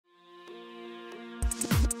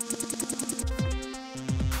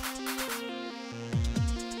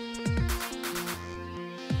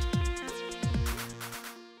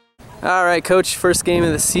All right, Coach, first game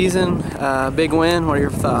of the season, big win. What are your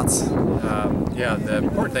thoughts? Yeah, the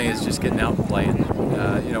important thing is just getting out and playing.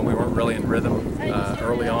 You know, we weren't really in rhythm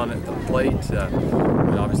early on at the plate.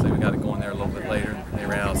 Obviously, we got it going there a little bit later. They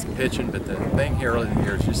ran out some pitching, but the thing here early in the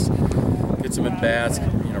year is just get some at-bats,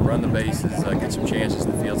 you know, run the bases, get some chances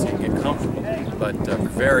in the field so you can get comfortable. But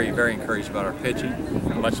very, very encouraged about our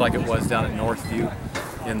pitching, much like it was down at Northview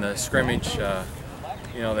in the scrimmage.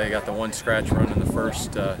 You know, they got the one scratch run in the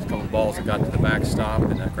first couple of balls that got to the backstop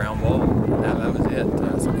and a ground ball. That was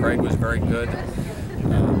it. So Craig was very good.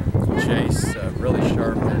 Chase really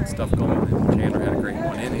sharp, had stuff going, and Chandler had a great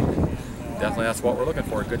one inning. Definitely that's what we're looking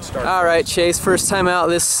for, a good start. All right, Chase, first time out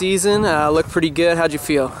this season, looked pretty good. How'd you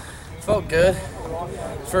feel? Felt good.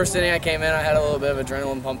 First inning I came in, I had a little bit of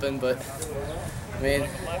adrenaline pumping, but I mean,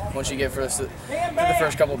 once you get through the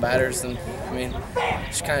first couple batters, then I mean,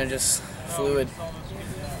 it's kind of just fluid.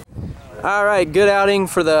 All right, good outing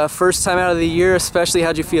for the first time out of the year, especially.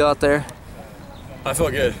 How'd you feel out there? I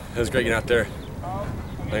felt good. It was great getting out there.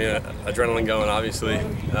 I mean, adrenaline going, obviously.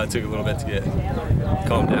 It took a little bit to get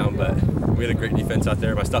calmed down, but we had a great defense out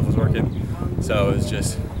there. My stuff was working, so it was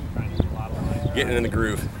just getting in the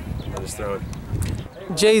groove and just throwing.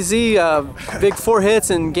 Jay-Z, big 4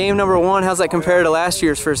 hits in game number 1. How's that compare to last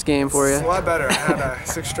year's first game for you? It's a lot better. I had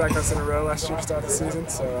 6 strikeouts in a row last year to start the season,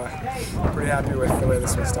 so I'm pretty happy with the way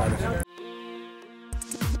this one started.